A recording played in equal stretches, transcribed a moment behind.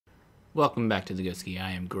Welcome back to the Goski.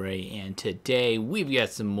 I am Gray, and today we've got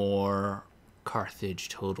some more Carthage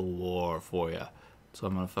Total War for you. That's what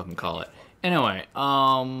I'm gonna fucking call it. Anyway,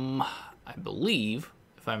 I believe,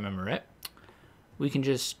 if I remember it, we can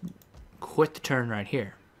just quit the turn right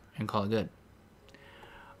here and call it good.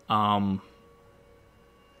 Well,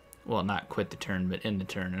 not quit the turn, but end the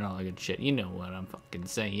turn and all that good shit. You know what I'm fucking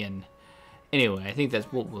saying. Anyway, I think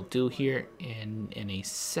that's what we'll do here in a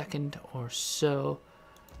second or so.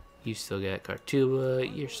 You still got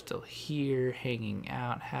Cartuba, you're still here, hanging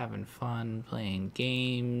out, having fun, playing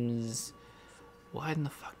games. Why in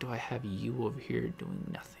the fuck do I have you over here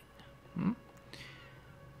doing nothing?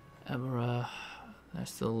 Emera,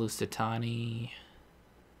 that's the Lusitani.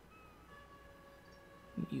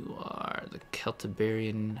 You are the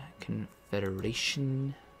Celtiberian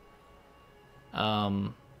Confederation.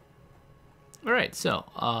 Alright, so,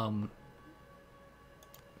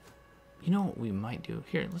 you know what we might do?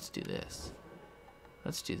 Here, let's do this.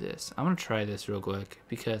 Let's do this. I'm gonna try this real quick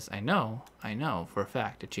because I know for a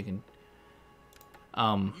fact that you can. You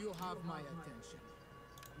have my attention.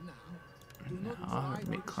 Now I'll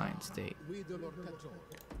make client state.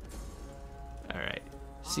 All right.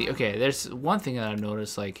 See, okay. There's one thing that I've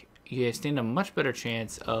noticed. Like, you guys stand a much better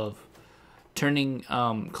chance of turning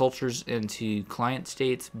cultures into client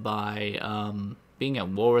states by being at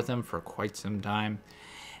war with them for quite some time.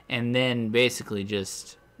 And then basically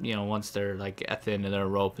just, you know, once they're like at the end of their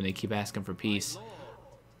rope and they keep asking for peace,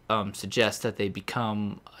 suggest that they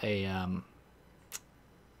become a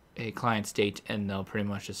client state, and they'll pretty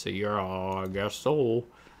much just say, "Yeah, I guess so."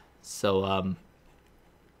 So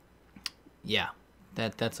yeah,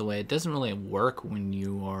 that's the way. It doesn't really work when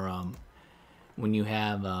you are when you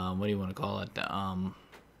have what do you want to call it?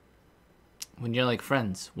 When you're like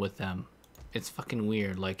friends with them. It's fucking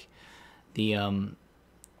weird. Like the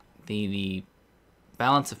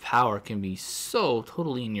balance of power can be so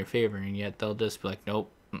totally in your favor, and yet they'll just be like, nope,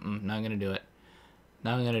 not gonna do it.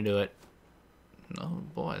 Not gonna do it. Oh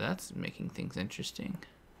boy, that's making things interesting.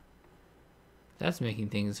 That's making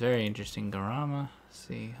things very interesting. Garama,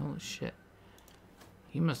 see, holy shit.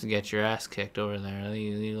 You must get your ass kicked over there.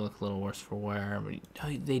 You look a little worse for wear. But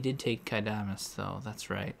they did take Kaidamus, though. That's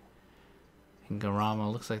right. And Garama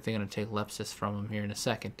looks like they're gonna take Lepsis from him here in a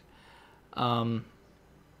second.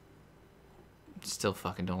 Still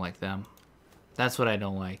fucking don't like them. That's what I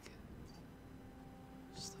don't like.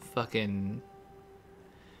 Just the fucking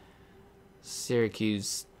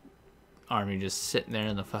Syracuse army just sitting there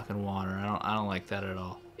in the fucking water. I don't like that at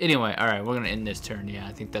all. Anyway, alright, we're gonna end this turn. Yeah,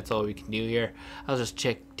 I think that's all we can do here. I was just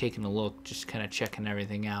taking a look, just kinda checking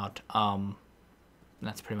everything out.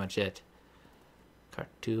 That's pretty much it.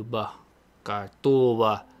 Cartuba.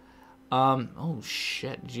 Oh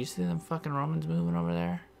shit. Did you see them fucking Romans moving over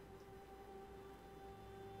there?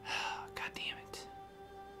 God damn it.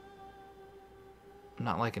 I'm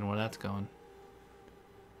not liking where that's going.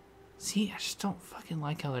 See, I just don't fucking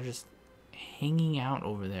like how they're just hanging out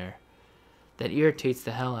over there. That irritates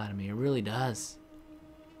the hell out of me. It really does.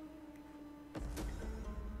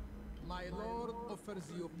 My lord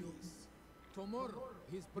offers you peace. Tomorrow,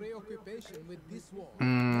 his preoccupation with this war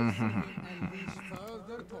will see him unleash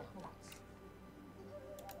further torments.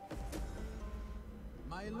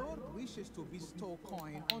 My lord wishes to bestow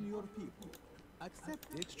coin on your people. Accept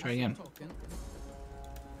it. Let's try again.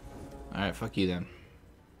 Alright, fuck you then.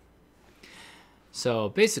 So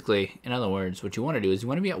basically, in other words, what you want to do is you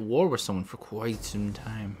want to be at war with someone for quite some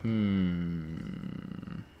time.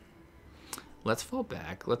 Let's fall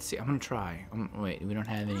back. Let's see. I'm gonna try. Wait, we don't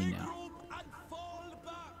have any now.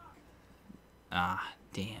 Ah,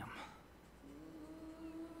 damn.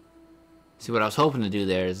 See, what I was hoping to do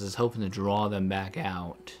there is I was hoping to draw them back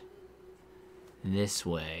out this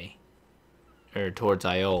way, or towards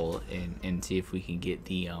Iole, and see if we can get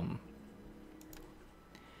the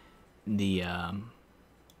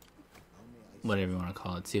whatever you want to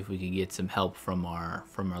call it, see if we can get some help from our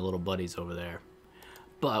little buddies over there.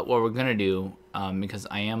 But what we're gonna do, because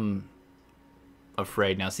I am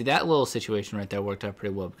afraid now. See, that little situation right there worked out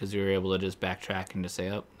pretty well because we were able to just backtrack and just say,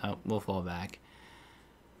 oh, no, we'll fall back.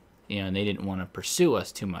 You know, and they didn't want to pursue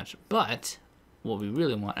us too much. But what we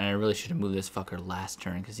really want, and I really should have moved this fucker last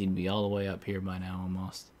turn because he'd be all the way up here by now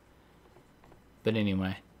almost. But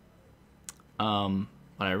anyway,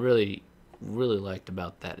 what I really liked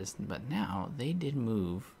about that is, but now they did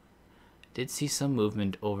move. Did see some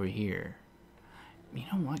movement over here. You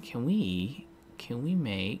know what? Can we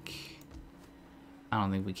make? I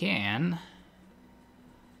don't think we can.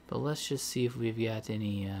 But let's just see if we've got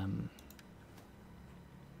any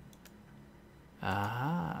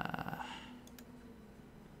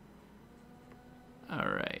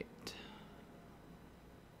Alright.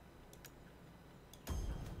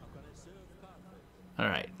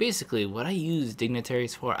 basically what I use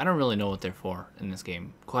dignitaries for, I don't really know what they're for in this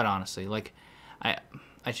game, quite honestly. Like, I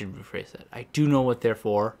should rephrase that. I do know what they're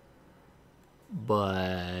for,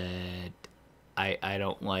 but I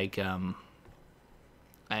don't like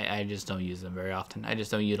I just don't use them very often. I just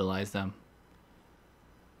don't utilize them.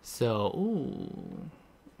 So, ooh,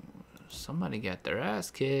 somebody got their ass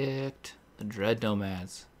kicked. The Dread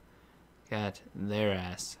Nomads got their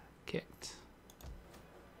ass kicked.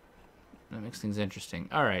 That makes things interesting.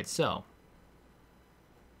 Alright, so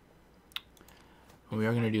what we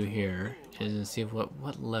are going to do here is see if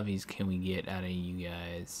what levies can we get out of you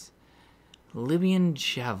guys. Libyan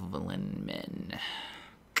Javelin Men.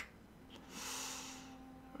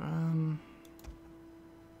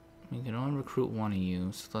 We can only recruit one of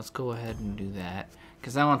you, so let's go ahead and do that.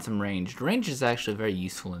 Because I want some ranged. Ranged is actually very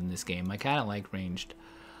useful in this game. I kind of like ranged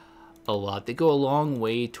a lot. They go a long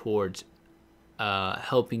way towards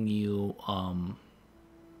helping you,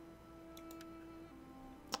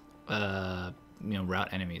 rout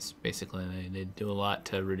enemies. Basically, they do a lot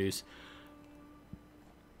to reduce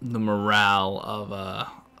the morale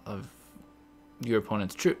of your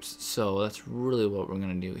opponent's troops. So that's really what we're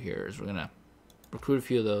gonna do here. Is we're gonna recruit a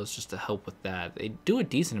few of those just to help with that. They do a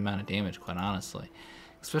decent amount of damage, quite honestly,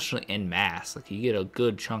 especially in mass. Like, you get a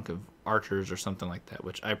good chunk of archers or something like that,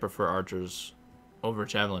 which I prefer archers over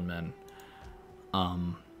javelin men.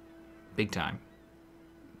 Big time.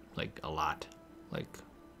 Like, a lot. Like,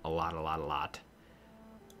 a lot.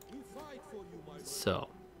 So,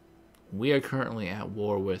 we are currently at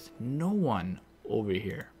war with no one over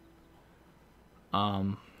here.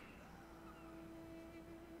 I'm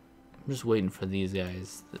just waiting for these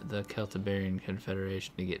guys, the Celtiberian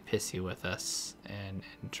Confederation, to get pissy with us and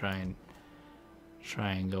try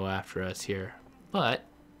and go after us here. But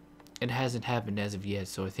it hasn't happened as of yet,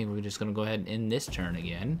 so I think we're just gonna go ahead and end this turn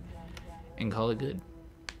again and call it good.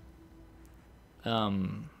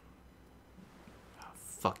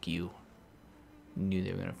 Fuck you. Knew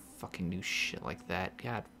they were gonna fucking do shit like that.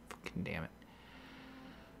 God fucking damn it.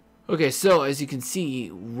 Okay, so as you can see,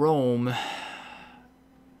 Rome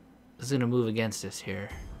is gonna move against us here.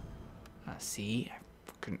 See? I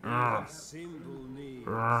fucking I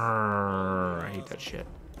hate that shit.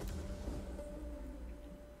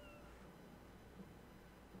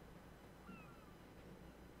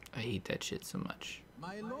 I hate that shit so much.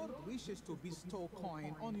 My lord wishes to bestow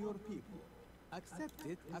coin on your people. Accept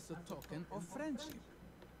it as a token of friendship.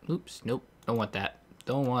 Oops, nope. Don't want that.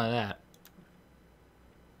 Don't want that.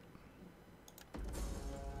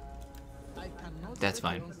 That's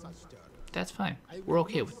fine. That's fine. We're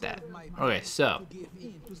okay with that. Okay, so.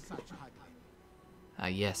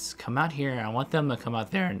 Yes, come out here. I want them to come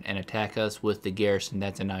out there and attack us with the garrison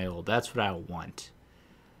that's in Iol. That's what I want.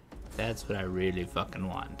 That's what I really fucking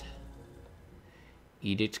want.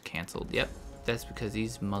 Edict canceled. Yep, that's because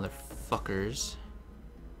these motherfuckers.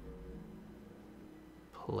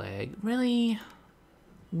 Plague. Really?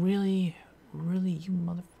 Really? Really, you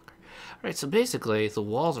motherfucker. Alright, so basically, the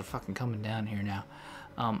walls are fucking coming down here now.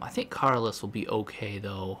 I think Carlos will be okay,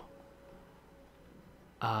 though.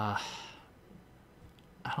 I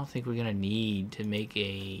don't think we're gonna need to make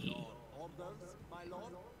a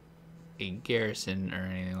garrison or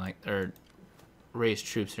anything like, or raise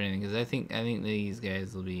troops or anything, because I think these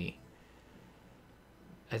guys will be.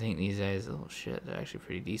 I think these guys, oh shit, they're actually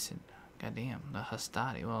pretty decent. Goddamn, the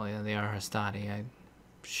Hastati. Well, yeah, they are Hastati. I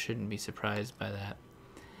shouldn't be surprised by that.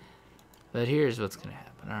 But here's what's gonna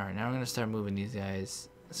happen. All right, now we're gonna start moving these guys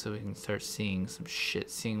so we can start seeing some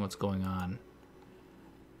shit, seeing what's going on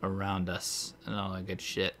around us and all that good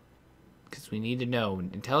shit. Because we need to know.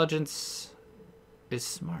 Intelligence is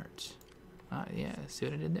smart. Yeah, see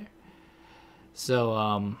what I did there? So,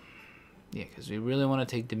 yeah, because we really want to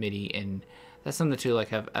take Dimity, and that's something too.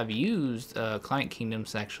 Like, I've used Client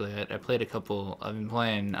Kingdoms, actually. I played a couple. I've been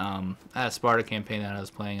playing, I had a Sparta campaign that I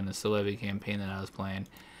was playing and a Celebi campaign that I was playing.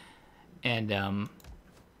 And, it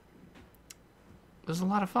was a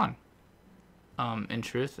lot of fun. In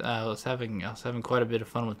truth, I was having quite a bit of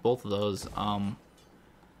fun with both of those.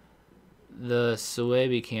 The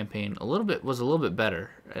Suebi campaign was a little bit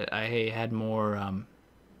better. I had more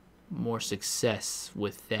success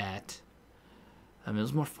with that. It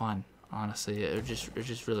was more fun, honestly. It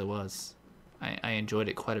just really was. I enjoyed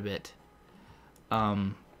it quite a bit.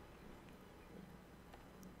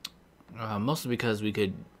 Mostly because we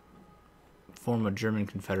could form a German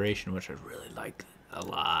confederation, which I really liked a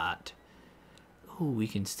lot. Ooh, we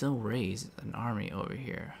can still raise an army over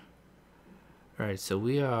here. Alright, so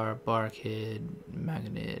we are Barkid,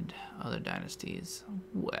 Maganid, other dynasties.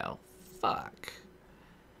 Well, fuck.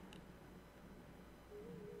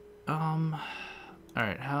 All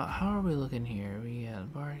right, how are we looking here? We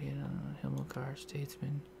got Bardian, Himmelcar,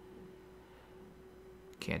 Statesman.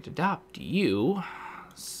 Can't adopt you,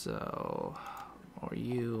 so or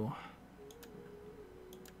you.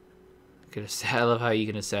 I love how you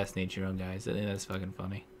can assassinate your own guys. I think that's fucking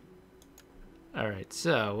funny. All right,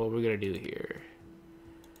 so what we're gonna do here?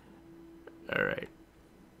 All right,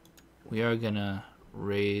 we are gonna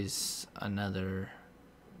raise another.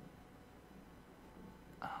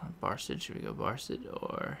 Barsid, should we go Barsid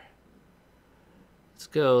or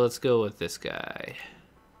let's go with this guy.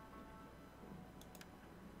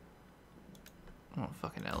 Oh,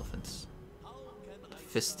 fucking elephants. The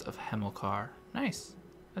Fist of Hemmelcar. Nice.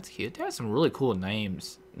 That's cute. They have some really cool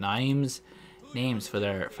names. Names for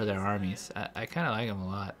their armies. I kind of like them a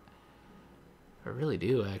lot. I really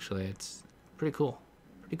do, actually. It's pretty cool.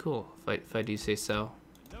 Pretty cool, if I do say so.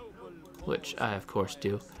 Which I, of course,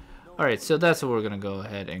 do. Alright, so that's what we're gonna go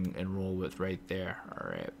ahead and roll with right there.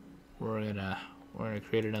 Alright, we're gonna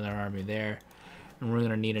create another army there, and we're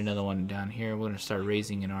gonna need another one down here. We're gonna start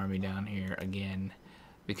raising an army down here again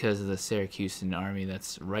because of the Syracusan army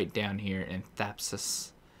that's right down here in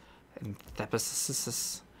Thapsus.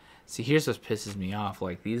 See, here's what pisses me off.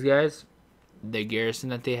 Like, these guys, the garrison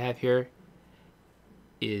that they have here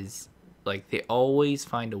is like they always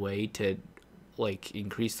find a way to like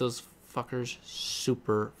increase those fuckers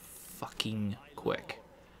super fucking quick.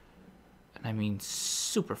 And I mean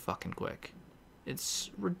super fucking quick. It's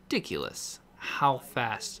ridiculous how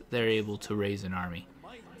fast they're able to raise an army.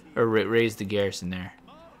 Or raise the garrison there.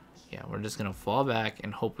 Yeah, we're just gonna fall back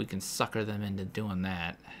and hope we can sucker them into doing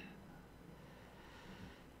that.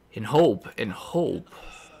 And hope.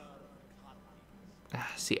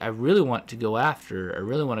 See, I really want to go after the I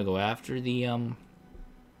really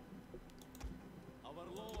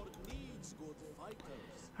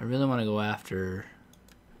want to go after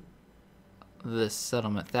this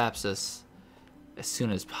settlement Thapsus as soon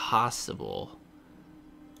as possible.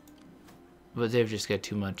 But they've just got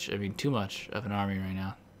too much, I mean, too much of an army right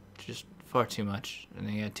now. Just far too much. And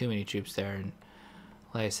they got too many troops there. And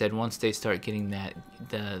like I said, once they start getting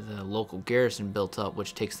the local garrison built up,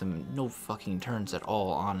 which takes them no fucking turns at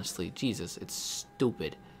all, honestly. Jesus, it's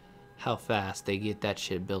stupid how fast they get that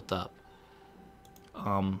shit built up.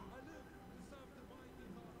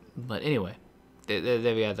 But anyway,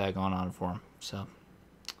 they've got that going on for them. So,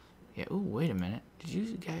 yeah. Ooh, wait a minute. Did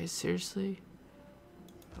you guys seriously?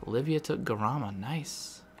 Libya took Garama.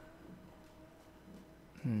 Nice.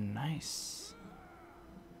 Nice.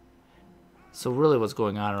 So really what's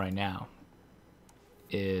going on right now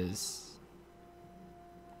is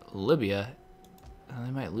Libya,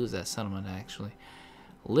 they might lose that settlement actually.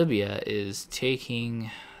 Libya is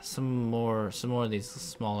taking some more of these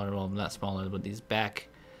smaller, well, not smaller, but these back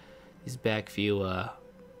few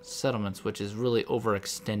settlements, which is really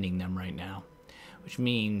overextending them right now, which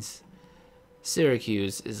means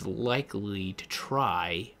Syracuse is likely to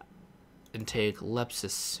try and take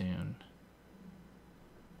Lepsus soon.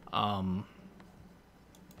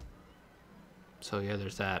 So yeah,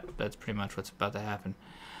 there's that. That's pretty much what's about to happen.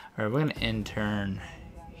 Alright, we're gonna end turn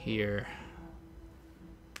here.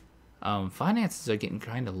 Finances are getting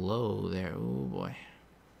kind of low there. Oh boy.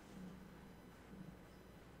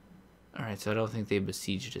 Alright, so I don't think they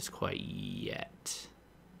besieged us quite yet.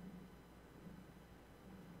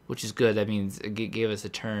 Which is good. That means it gave us a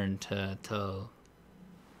turn to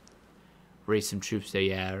raise some troops there.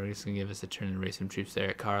 Yeah, it's going to give us a turn to raise some troops there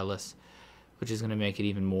at Carlos. Which is going to make it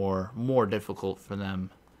even more difficult for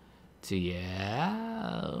them to,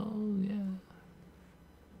 yeah. Oh, yeah.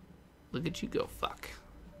 Look at you go, fuck.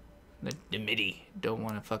 The MIDI don't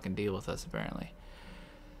want to fucking deal with us, apparently.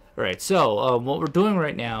 Alright, so what we're doing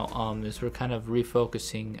right now is we're kind of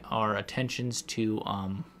refocusing our attentions to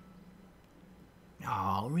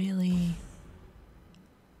oh really?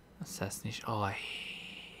 Assassination. Oh, I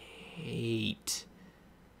hate.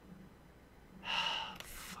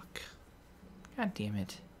 Fuck. God damn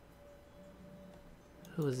it.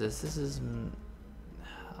 Who is this? This is.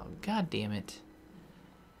 Oh, God damn it.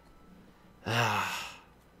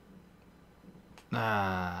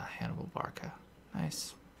 Hannibal Barca.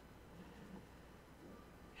 Nice.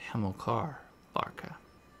 Hamilcar Barca.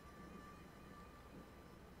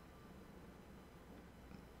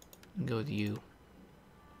 Go with you.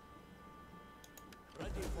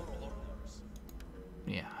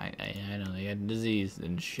 Yeah, I know they got disease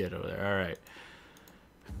and shit over there. All right.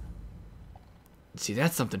 See,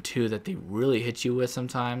 that's something too that they really hit you with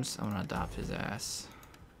sometimes. I'm gonna adopt his ass.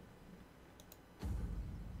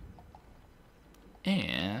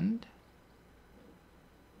 And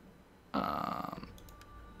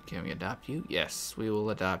can we adopt you? Yes, we will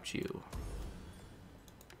adopt you.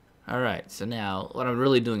 Alright, so now what I'm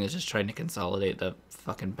really doing is just trying to consolidate the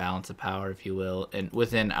fucking balance of power, if you will, and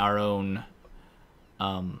within our own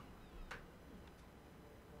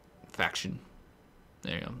faction.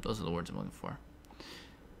 There you go. Those are the words I'm looking for.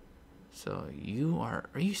 So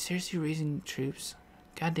are you seriously raising troops?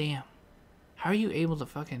 Goddamn. How are you able to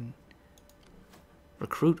fucking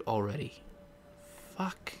recruit already?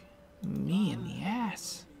 Fuck me in the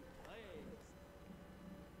ass.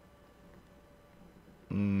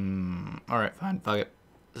 Alright, fine. Fuck it.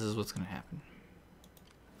 This is what's gonna happen.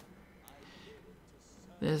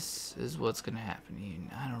 This is what's gonna happen.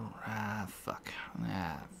 I don't... fuck.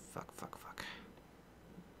 Fuck.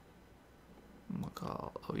 I'm gonna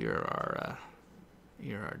call... Oh, you're our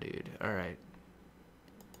dude. Alright.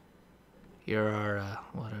 You're our,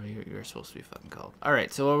 whatever you're supposed to be fucking called.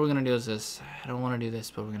 Alright, so what we're gonna do is this. I don't want to do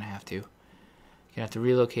this, but we're gonna have to. You have to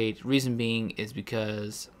relocate. Reason being is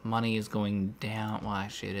because money is going down. Well,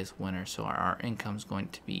 actually, it is winter, so our income is going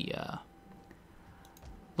to be a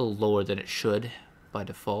little lower than it should by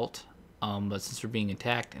default. But since we're being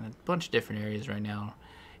attacked in a bunch of different areas right now,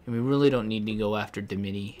 and we really don't need to go after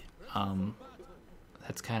Dimity,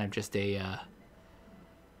 that's kind of just a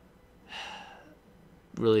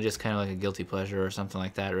really just kind of like a guilty pleasure or something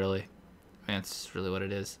like that. Really, I mean, that's really what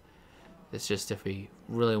it is. It's just if we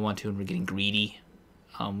really want to and we're getting greedy,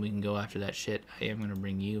 we can go after that shit. I am going to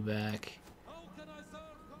bring you back.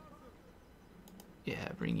 Yeah,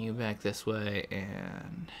 bring you back this way,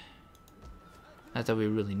 and not that we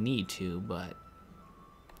really need to, but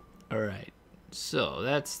alright. So,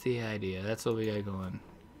 that's the idea. That's what we got going.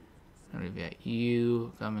 And we've got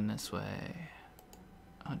you coming this way.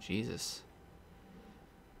 Oh, Jesus.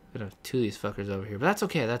 We got two of these fuckers over here, but that's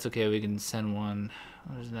okay. That's okay. We can send one.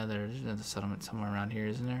 Oh, there's another settlement somewhere around here,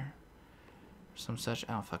 isn't there? Or some such.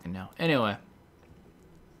 I don't fucking know. Anyway.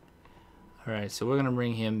 Alright, so we're gonna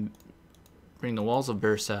bring the walls of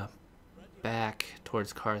Bursa back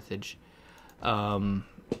towards Carthage. I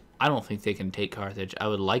don't think they can take Carthage. I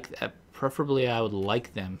would like that. Preferably, I would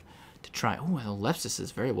like them to try. Oh, Lepsis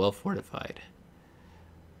is very well fortified.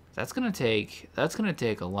 That's gonna take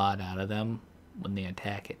a lot out of them when they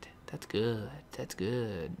attack it. That's good. That's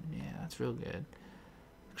good. Yeah, that's real good.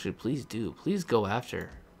 Actually, please do. Please go after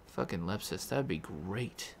fucking Lepsis. That would be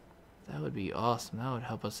great. That would be awesome. That would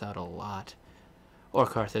help us out a lot. Or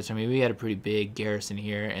Carthage. I mean, we had a pretty big garrison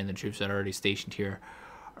here, and the troops that are already stationed here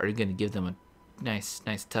are going to give them a nice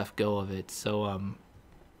tough go of it. So,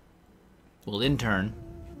 well, in turn,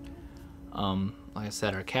 like I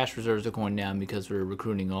said, our cash reserves are going down because we're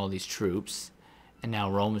recruiting all these troops. And now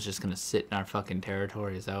Rome is just going to sit in our fucking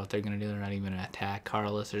territory. Is that what they're going to do? They're not even going to attack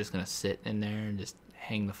Carlos. They're just going to sit in there and just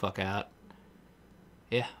hang the fuck out.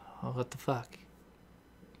 Yeah, well, what the fuck?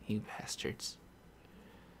 You bastards.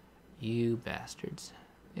 You bastards.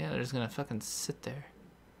 Yeah, they're just going to fucking sit there.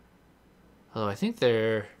 Although I think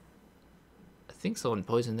someone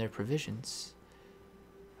poisoned their provisions.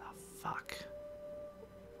 Oh, fuck.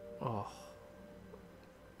 Oh.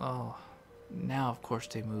 Now, of course,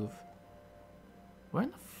 they move. Where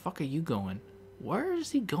in the fuck are you going? Where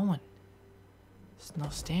is he going? No,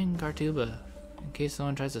 stay in Gartuba in case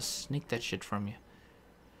someone tries to sneak that shit from you.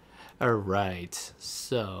 Alright,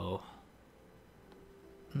 so...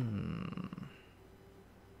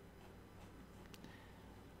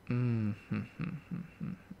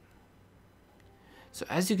 So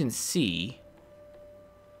as you can see...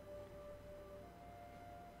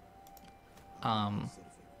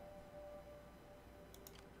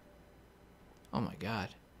 Oh my god.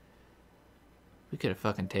 We could have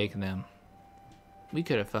fucking taken them.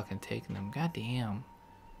 God damn.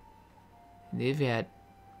 They've got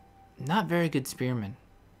not very good spearmen.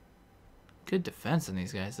 Good defense on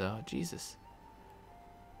these guys though. Jesus.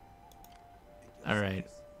 Alright.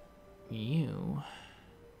 You.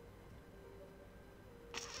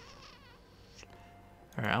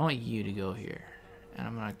 Alright, I want you to go here. And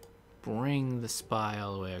I'm gonna bring the spy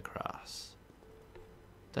all the way across.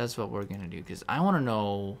 That's what we're gonna do, because I wanna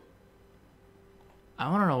know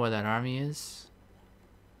where that army is.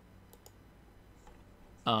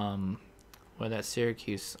 Where that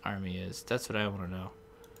Syracuse army is. That's what I wanna know.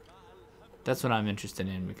 That's what I'm interested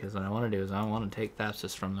in, because what I wanna do is I wanna take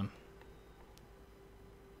Thapsus from them.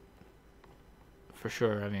 For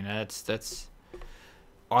sure. I mean, that's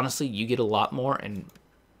honestly, you get a lot more, in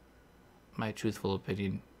my truthful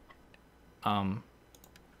opinion.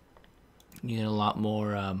 You get a lot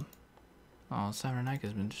more, oh,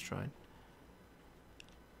 Cyrenaica's been destroyed.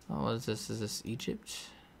 Oh, what is this? Is this Egypt?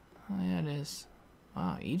 Oh, yeah, it is.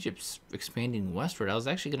 Wow, Egypt's expanding westward. I was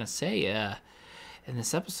actually going to say, in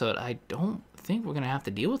this episode, I don't think we're going to have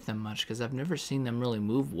to deal with them much because I've never seen them really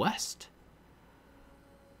move west.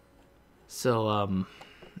 So,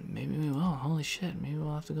 maybe we will. Holy shit. Maybe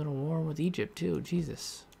we'll have to go to war with Egypt, too.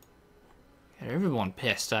 Jesus. Got everyone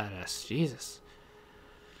pissed at us. Jesus.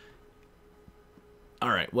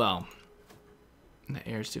 Alright, well. The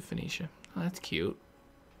heirs to Phoenicia. Oh, that's cute.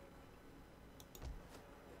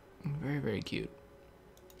 Very, very cute.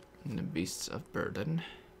 And the beasts of burden.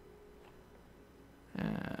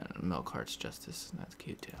 And Melkart's justice. That's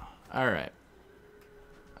cute, too. Alright.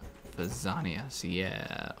 Vazanias,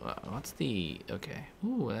 yeah. What's the... Okay.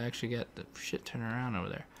 Ooh, I actually got the shit turned around over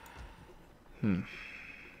there.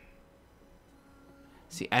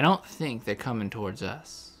 See, I don't think they're coming towards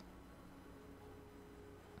us.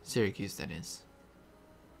 Syracuse, that is.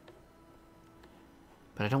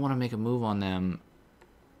 But I don't want to make a move on them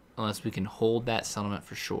unless we can hold that settlement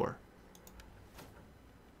for sure.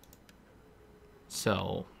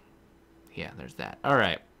 So, yeah, there's that.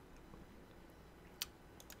 Alright.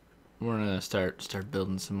 We're gonna start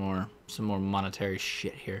building some more monetary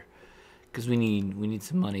shit here, because we need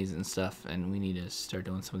some monies and stuff, and we need to start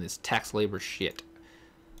doing some of this tax labor shit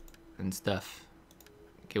and stuff.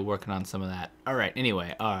 Get working on some of that. All right.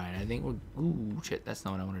 Anyway, all right. I think we're. Ooh, shit. That's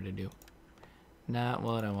not what I wanted to do. Not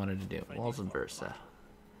what I wanted to do. Walls of Bursa.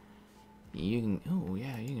 You can. Oh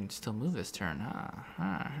yeah, you can still move this turn, huh?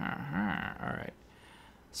 All right.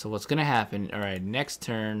 So what's gonna happen? All right, next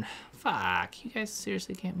turn. Fuck, you guys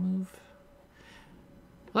seriously can't move?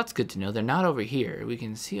 Well, that's good to know. They're not over here. We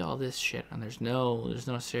can see all this shit, and there's no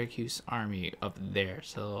Syracuse army up there.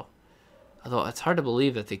 So, although it's hard to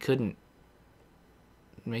believe that they couldn't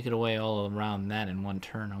make it away all around that in one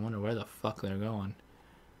turn. I wonder where the fuck they're going.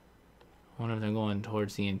 I wonder if they're going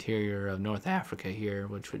towards the interior of North Africa here,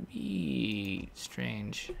 which would be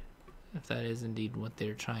strange if that is indeed what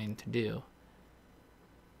they're trying to do.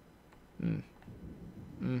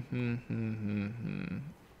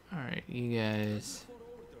 Alright, you guys.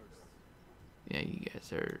 Yeah, you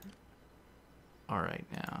guys are alright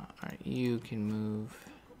now. Alright, you can move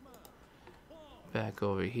back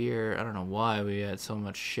over here. I don't know why we had so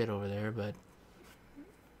much shit over there, but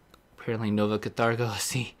apparently Nova Cathargo,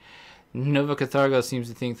 see, Nova Cathargo seems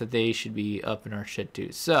to think that they should be up in our shit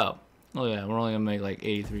too. So, oh yeah, we're only gonna make like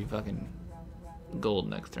 83 fucking gold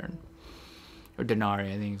next turn. Or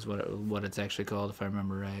denarii, I think is what it's actually called, if I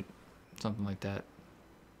remember right. Something like that.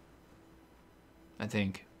 I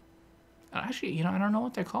think. Actually, you know, I don't know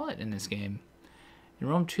what they call it in this game. In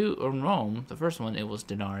Rome 2, or in Rome, the first one, it was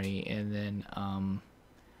denarii, and then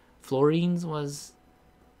florines was.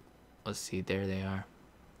 Let's see, there they are.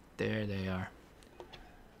 There they are.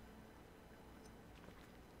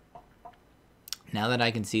 Now that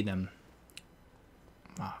I can see them.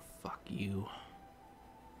 Ah, oh, fuck you.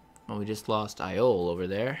 Well, we just lost Iole over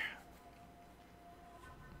there.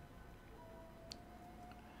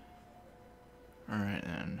 Alright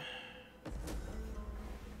then.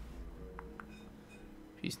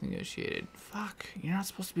 Peace negotiated. Fuck, you're not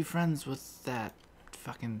supposed to be friends with that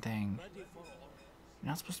fucking thing. You're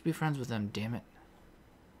not supposed to be friends with them, damn it.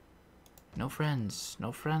 No friends.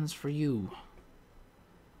 No friends for you.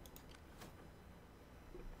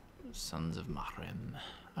 Sons of Mahrim.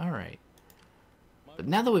 Alright. But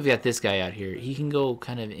now that we've got this guy out here, he can go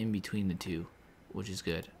kind of in between the two, which is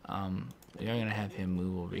good. We are going to have him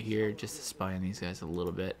move over here just to spy on these guys a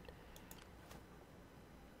little bit.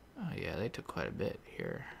 Oh yeah, they took quite a bit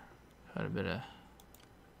here. Quite a bit of...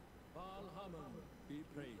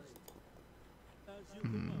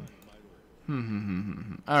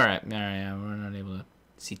 Alright, yeah, we're not able to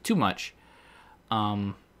see too much.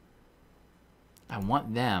 I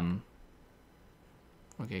want them...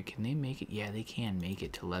 Okay, can they make it? Yeah, they can make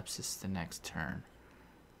it to Lepsis the next turn.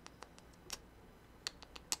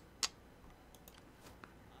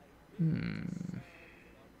 And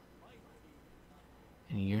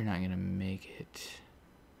you're not gonna make it.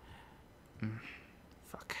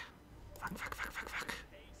 Fuck.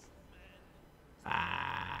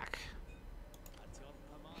 Fuck.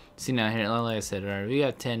 See now here, like I said, alright, we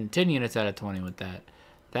got 10 units out of 20 with that.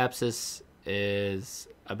 Thapsus is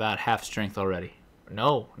about half strength already.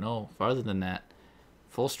 No, farther than that.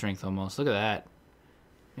 Full strength almost. Look at that.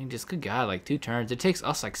 I mean, just good God, like 2 turns. It takes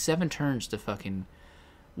us like 7 turns to fucking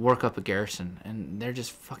work up a garrison, and they're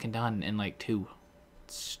just fucking done in like 2.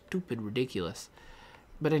 Stupid, ridiculous.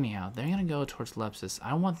 But anyhow, they're gonna go towards Lepsis.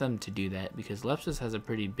 I want them to do that because Lepsis has a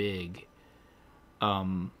pretty big, a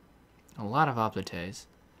lot of optites,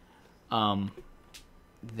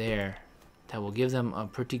 there, that will give them a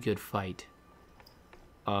pretty good fight.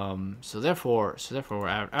 So therefore,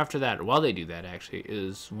 after that, while they do that, actually,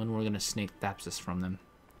 is when we're gonna snake Thapsus from them,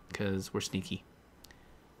 because we're sneaky,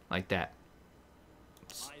 like that.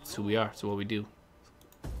 That's who we are. That's what we do.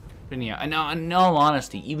 But yeah, in all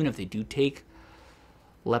honesty, even if they do take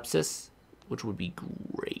Lepsis, which would be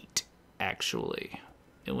great, actually,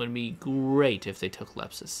 it would be great if they took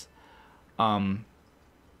Lepsis.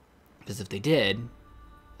 Because if they did,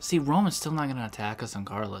 see, Roman's still not gonna attack us on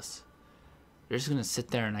Carlos. They're just gonna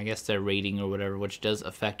sit there, and I guess they're raiding or whatever, which does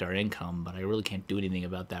affect our income, but I really can't do anything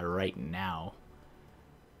about that right now.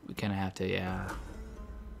 We kind of have to, yeah.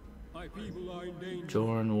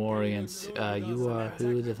 Join war against, you are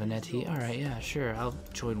who, the Veneti? Alright, yeah, sure, I'll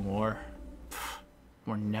join war.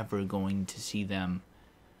 We're never going to see them.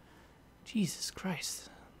 Jesus Christ.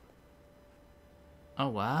 Oh,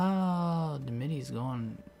 wow, Dimity's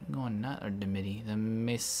going nuts, or Dimity,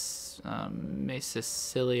 the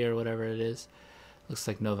Sicily or whatever it is. Looks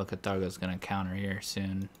like Nova Catargo's gonna counter here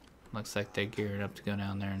soon. Looks like they're geared up to go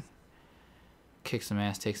down there and kick some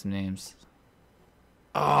ass, take some names.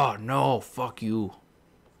 Oh, no, fuck you.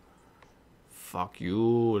 Fuck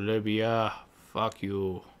you, Libya. Fuck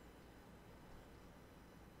you.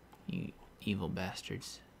 You evil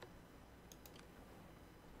bastards.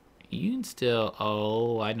 You can still...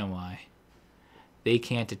 Oh, I know why. They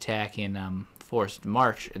can't attack in forced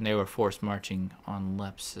march, and they were forced marching on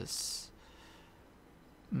Lepsis.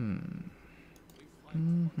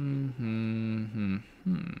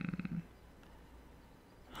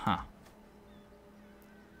 Huh.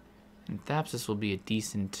 And Thapsus will be a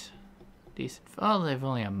decent... Oh, they've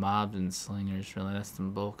only got mobs and slingers, really. That's the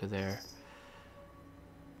bulk of their...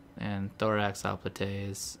 And Thorax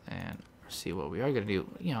Alplates, and see what we are going to do.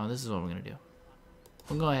 You know, this is what we're going to do.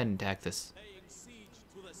 We'll go ahead and attack this.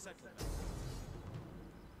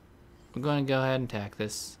 We're going to go ahead and attack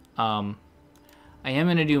this. I am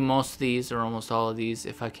going to do most of these, or almost all of these,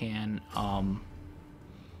 if I can,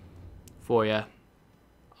 for you.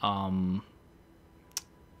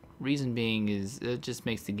 Reason being is it just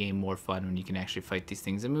makes the game more fun when you can actually fight these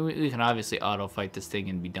things. I mean, we can obviously auto-fight this thing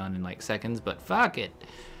and be done in like seconds, but fuck it.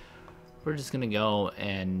 We're just going to go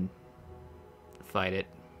and fight it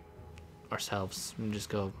ourselves and just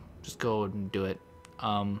go and do it.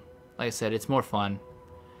 Like I said, it's more fun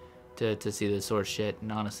to see this sort of shit,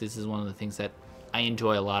 and honestly, this is one of the things that I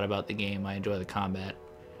enjoy a lot about the game. I enjoy the combat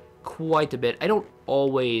quite a bit. I don't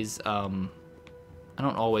always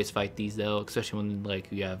fight these though, especially when like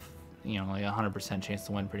you have, you know, like 100% chance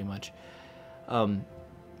to win pretty much.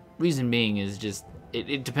 Reason being is just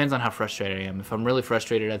it depends on how frustrated I am. If I'm really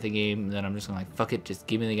frustrated at the game, then I'm just gonna like, fuck it, just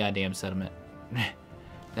give me the goddamn settlement.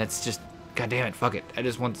 That's just, goddamn it, fuck it. I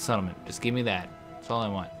just want the settlement. Just give me that. That's all I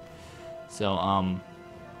want. So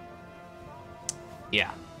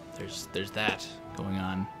yeah, there's that going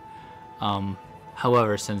on.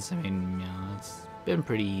 However, since, I mean, you know, it's been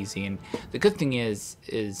pretty easy, and the good thing is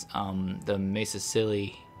the Mesa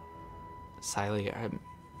Silly, I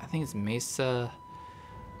think it's Mesa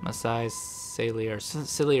Masai Silly or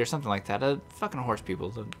something like that. Fucking horse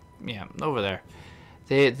people, yeah, over there.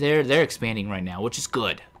 They're expanding right now, which is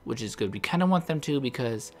good. We kind of want them to,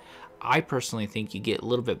 because I personally think you get a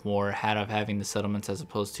little bit more out of having the settlements as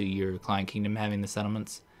opposed to your client kingdom having the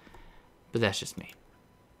settlements. But that's just me.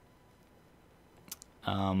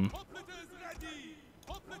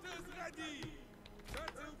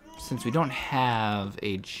 Since we don't have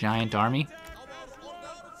a giant army,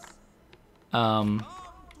 wow,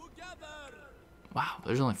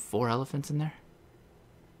 there's only 4 elephants in there.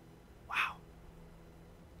 Wow.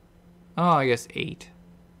 Oh, I guess 8.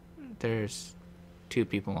 There's 2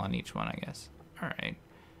 people on each one, I guess. Alright.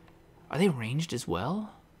 Are they ranged as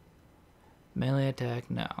well? Melee attack?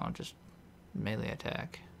 No, just melee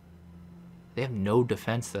attack. They have no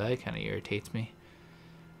defense, though. That kind of irritates me.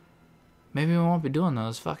 Maybe we won't be doing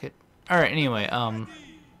those. Fuck it. Alright, anyway, holy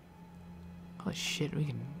shit, we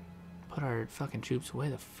can put our fucking troops way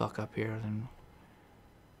the fuck up here. Then.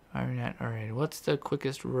 Alright, what's the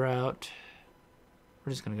quickest route?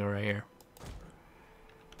 We're just gonna go right here.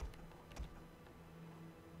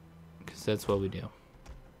 Because that's what we do.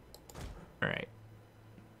 Alright.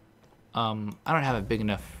 I don't have a big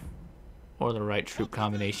enough or the right troop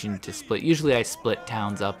combination to split. Usually I split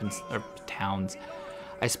towns up, or towns.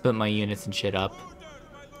 I split my units and shit up.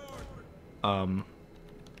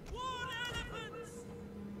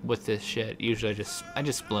 With this shit, usually I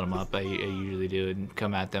just split them up. I usually do and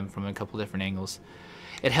come at them from a couple different angles.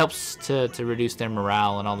 It helps to reduce their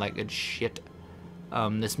morale and all that good shit.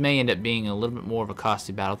 This may end up being a little bit more of a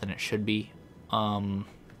costly battle than it should be.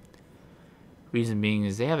 Reason being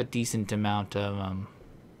is they have a decent amount of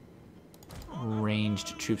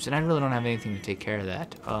ranged troops, and I really don't have anything to take care of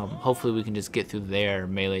that. Hopefully we can just get through their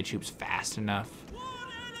melee troops fast enough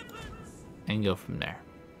and go from there.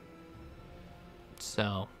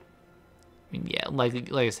 So, I mean, yeah,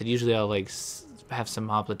 like I said, usually I'll like have some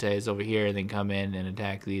hoplites over here and then come in and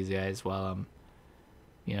attack these guys while I'm,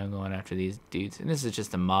 you know, going after these dudes. And this is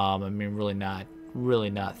just a mob. I mean, really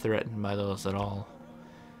not threatened by those at all.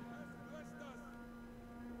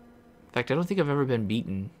 In fact, I don't think I've ever been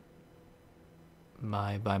beaten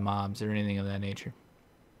by mobs or anything of that nature.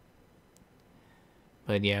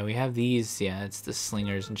 But yeah, we have these. Yeah, it's the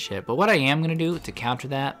slingers and shit. But what I am gonna do to counter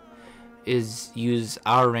that is use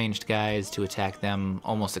our ranged guys to attack them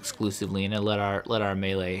almost exclusively, and then let our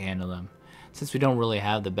melee handle them. Since we don't really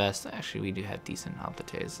have the best, actually we do have decent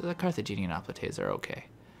hoplites. The Carthaginian hoplites are okay.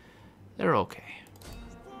 They're okay.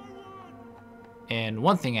 And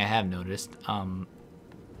one thing I have noticed, oh,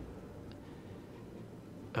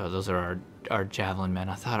 those are our javelin men.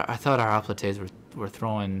 I thought our hoplites were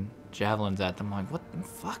throwing javelins at them. I'm like, what the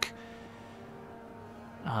fuck?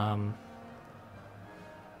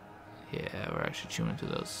 Yeah, we're actually chewing through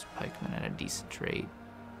those pikemen at a decent rate.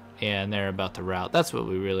 Yeah, and they're about to rout. That's what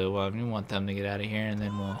we really want. We want them to get out of here, and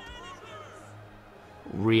then we'll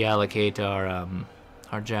reallocate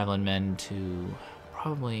our javelin men to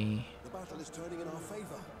probably. The battle is turning in our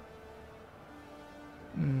favor.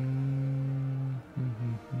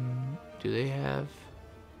 Do they have?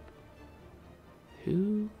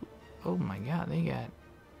 Who? Oh my God, they got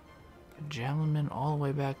javelin men all the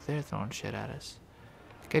way back there throwing shit at us.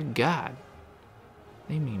 Good God,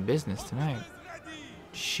 they mean business tonight.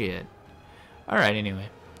 Shit. All right. Anyway,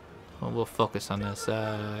 well, we'll focus on this.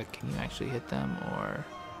 Can you actually hit them or?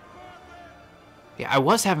 Yeah, I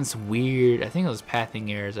was having some weird. I think it was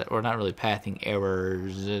pathing errors, or not really pathing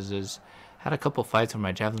errors. Had a couple fights where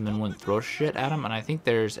my javelin men wouldn't throw shit at them, and I think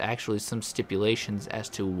there's actually some stipulations as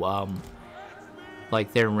to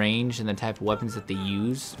like their range and the type of weapons that they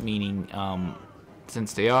use. Meaning,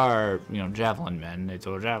 since they are, you know, javelin men, they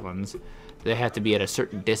throw javelins. They have to be at a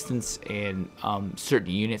certain distance, and certain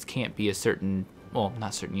units can't be a certain, well,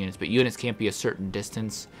 not certain units, but units can't be a certain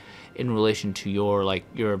distance in relation to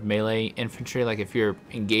your melee infantry. Like if you're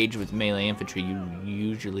engaged with melee infantry, you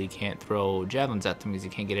usually can't throw javelins at them because you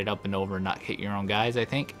can't get it up and over and not hit your own guys. I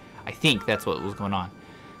think that's what was going on,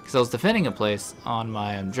 because I was defending a place on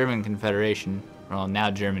my German Confederation, well, now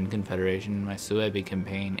German Confederation, my Suebi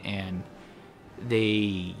campaign, and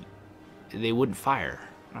they wouldn't fire.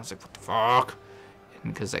 And I was like, what the fuck?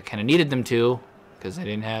 Because I kind of needed them to, because I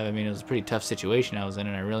didn't have, I mean, it was a pretty tough situation I was in,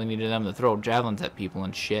 and I really needed them to throw javelins at people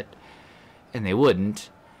and shit, and they wouldn't.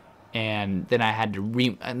 And then I had to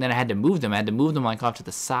move them. I had to move them like off to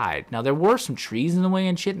the side. Now there were some trees in the way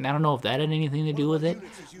and shit, and I don't know if that had anything to do with it,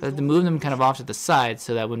 but I had to move them kind of off to the side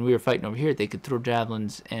so that when we were fighting over here, they could throw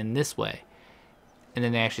javelins in this way. And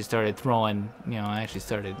then they actually started throwing, you know, I actually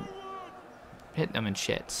started hitting them and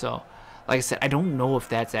shit. So, like I said, I don't know if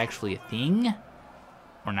that's actually a thing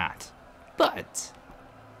or not, but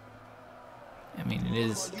I mean, it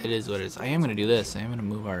is what it is. I am gonna do this. I am gonna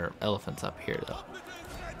move our elephants up here though,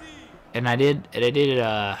 and I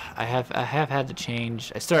have had to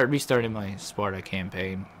change. I restarted my Sparta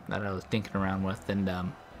campaign that I was thinking around with,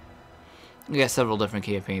 and we got several different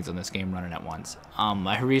campaigns on this game running at once.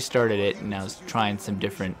 I restarted it, and I was trying some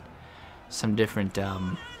different.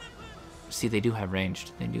 See, they do have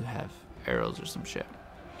ranged. They do have arrows or some shit.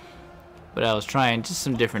 But I was trying just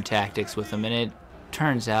some different tactics with them, and it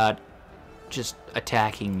turns out just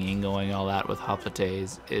attacking me and going all out with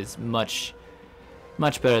hoplites is much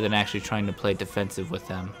better than actually trying to play defensive with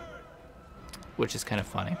them, which is kind of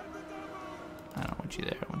funny. I don't want you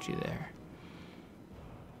there. I want you there.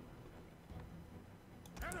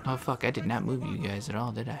 Oh fuck, I did not move you guys at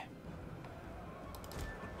all, did I?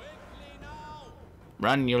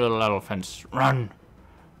 Run, you little elephants. Run.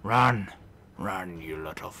 Run. Run, you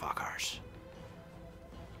little fuckers.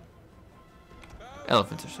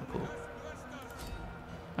 Elephants are so cool.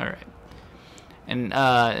 Alright. And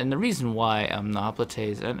the reason why the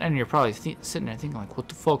hoplites, and you're probably sitting there thinking like, what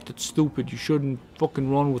the fuck, that's stupid, you shouldn't fucking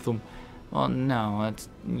run with them. Well, no,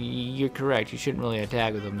 you're correct, you shouldn't really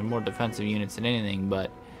attack with them. They're more defensive units than anything, but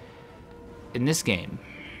in this game,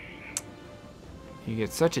 you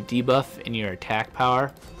get such a debuff in your attack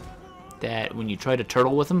power that when you try to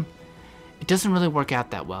turtle with them, it doesn't really work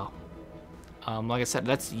out that well. Like I said,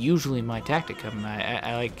 that's usually my tactic. I mean,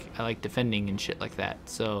 I like defending and shit like that.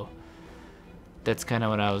 So that's kind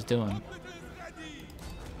of what I was doing.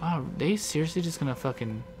 Wow, are they seriously just gonna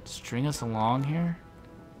fucking string us along here?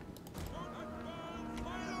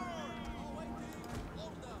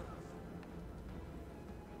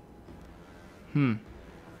 Well,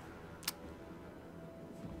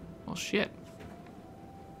 shit.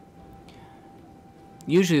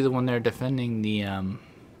 Usually when they're defending the,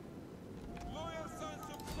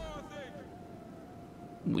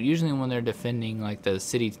 usually when they're defending, like, the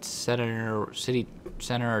city center or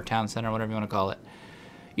town center, whatever you want to call it,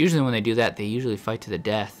 usually when they do that, they usually fight to the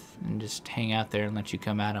death and just hang out there and let you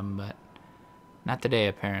come at them, but not today,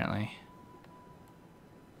 apparently.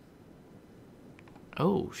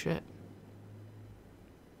 Oh, shit.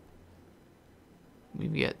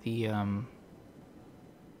 We've got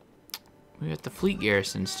the fleet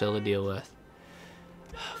garrison still to deal with.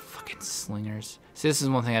 Fucking slingers. See, this is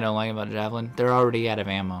one thing I don't like about Javelin. They're already out of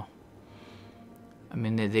ammo. I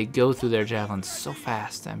mean, they go through their Javelins so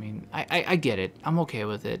fast. I mean, I get it. I'm okay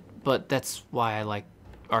with it. But that's why I like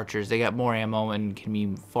archers. They got more ammo and can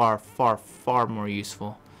be far, far, far more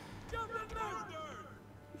useful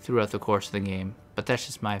throughout the course of the game. But that's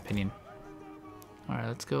just my opinion. Alright,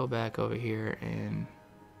 let's go back over here and...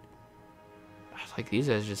 like, these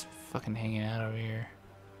guys just fucking hanging out over here.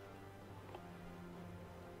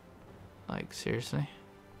 Like, seriously?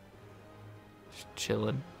 Just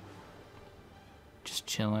chilling. Just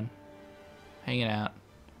chilling. Hanging out.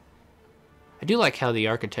 I do like how the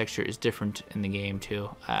architecture is different in the game, too.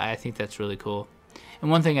 I think that's really cool.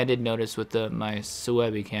 And one thing I did notice with my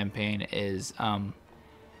Suebi campaign is,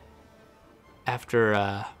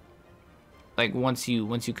 after, like, once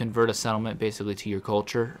you convert a settlement basically to your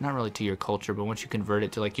culture, not really to your culture, but once you convert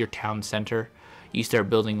it to, like, your town center, you start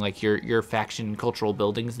building, like, your faction cultural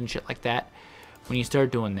buildings and shit like that. When you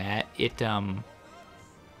start doing that, it, I'm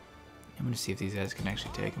gonna see if these guys can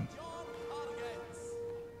actually take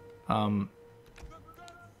them.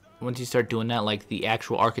 Once you start doing that, like, the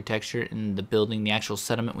actual architecture and the building, the actual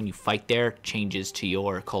settlement, when you fight there, changes to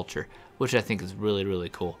your culture, which I think is really, really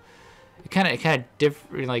cool. It kind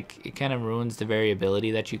of ruins the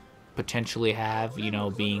variability that you potentially have, you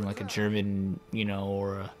know, being like a German, you know,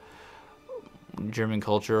 or a German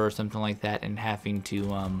culture or something like that, and having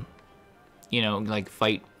to, you know, like,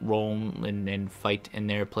 fight Rome and fight in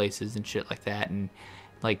their places and shit like that, and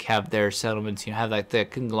like have their settlements, you know, have like the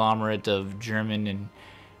conglomerate of German and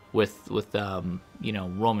with you know,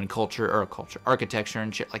 Roman culture or architecture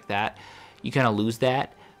and shit like that. You kind of lose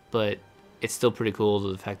that, but it's still pretty cool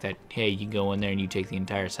to the fact that, hey, you go in there and you take the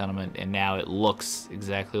entire settlement, and now it looks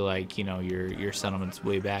exactly like, you know, your settlements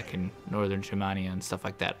way back in northern Germania and stuff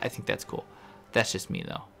like that. I think that's cool. That's just me,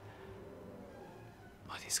 though.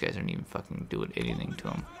 Oh, these guys aren't even fucking doing anything to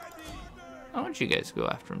them. I want you guys to go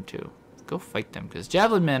after them, too. Go fight them, because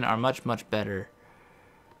Javelin men are much, much better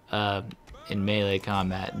in melee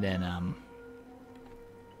combat than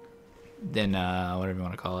whatever you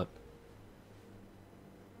want to call it,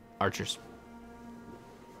 archers.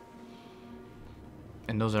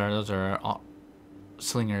 And those are all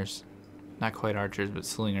slingers, not quite archers, but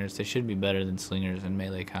slingers. They should be better than slingers in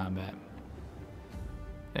melee combat.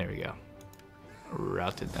 There we go.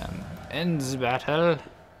 Routed them. Ends battle.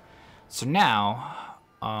 So now,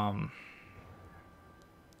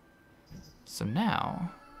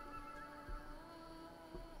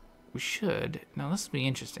 we should. Now this will be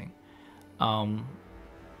interesting. I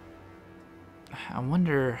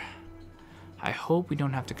wonder. I hope we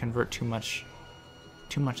don't have to convert too much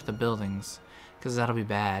of the buildings, because that'll be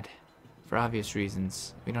bad for obvious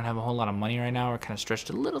reasons. We don't have a whole lot of money right now. We're kind of stretched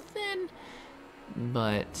a little thin,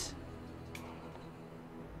 but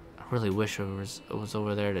I really wish it was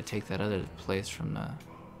over there to take that other place from the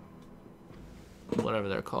whatever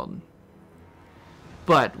they're called.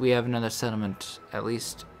 But we have another settlement, at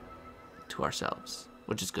least to ourselves,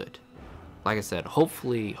 which is good. Like I said,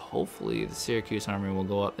 hopefully the Syracuse army will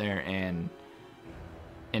go up there and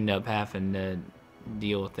end up having to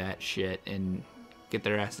deal with that shit and get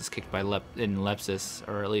their asses kicked by Lepsis,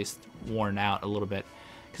 or at least worn out a little bit.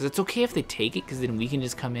 Because it's okay if they take it, because then we can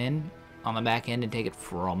just come in on the back end and take it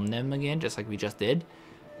from them again, just like we just did.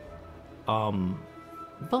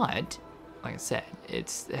 But like I said,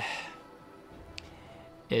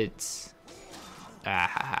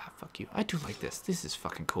 fuck you. I do like this. This is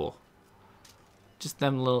fucking cool. Just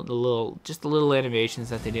them the little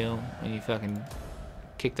animations that they do when you fucking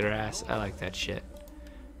kick their ass. I like that shit.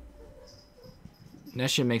 That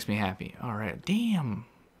shit makes me happy. Alright, damn,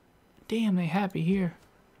 they happy here.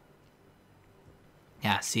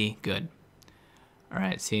 Yeah, see, good.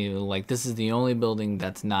 Alright, see, like, this is the only building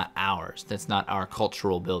that's not ours. That's not our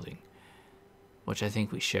cultural building. Which I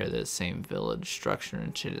think we share the same village structure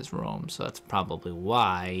and shit as Rome, so that's probably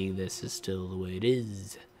why this is still the way it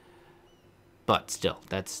is. But still,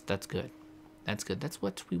 that's good. That's good. That's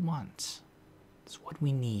what we want. That's what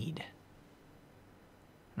we need.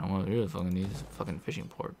 And what we really fucking need is a fucking fishing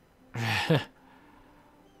port.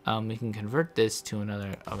 We can convert this to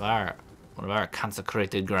another of our one of our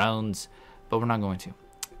consecrated grounds, but we're not going to.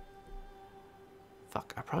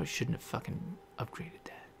 Fuck, I probably shouldn't have fucking upgraded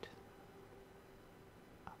that.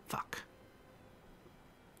 Fuck.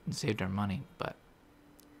 And saved our money, but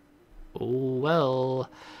oh well.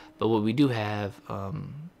 But what we do have,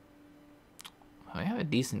 we have a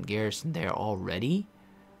decent garrison there already.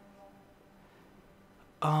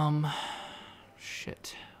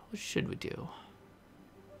 Shit. What should we do?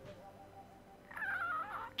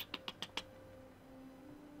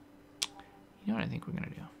 You know what I think we're gonna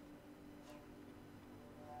do?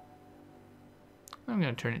 I'm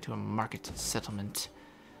gonna turn it to a market settlement.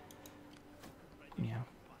 Yeah.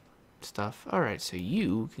 Stuff. Alright, so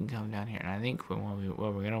you can come down here. And I think what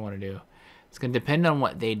we're gonna want to do, it's gonna depend on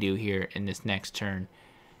what they do here in this next turn.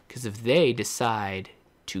 Because if they decide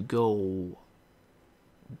to go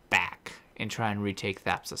back and try and retake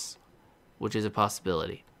Thapsus, which is a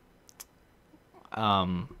possibility,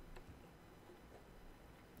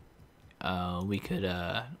 we could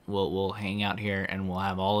we'll hang out here and we'll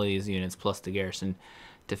have all of these units plus the garrison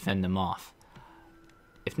to fend them off.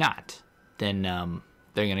 If not, then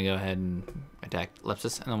they're gonna go ahead and attack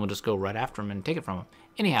Lepsus, and then we'll just go right after them and take it from them.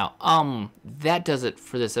 Anyhow, that does it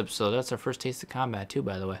for this episode. That's our first taste of combat too,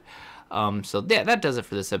 by the way. So yeah, that does it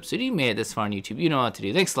for this episode. You made it this far on YouTube. You know what to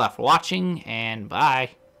do. Thanks a lot for watching, and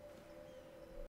bye.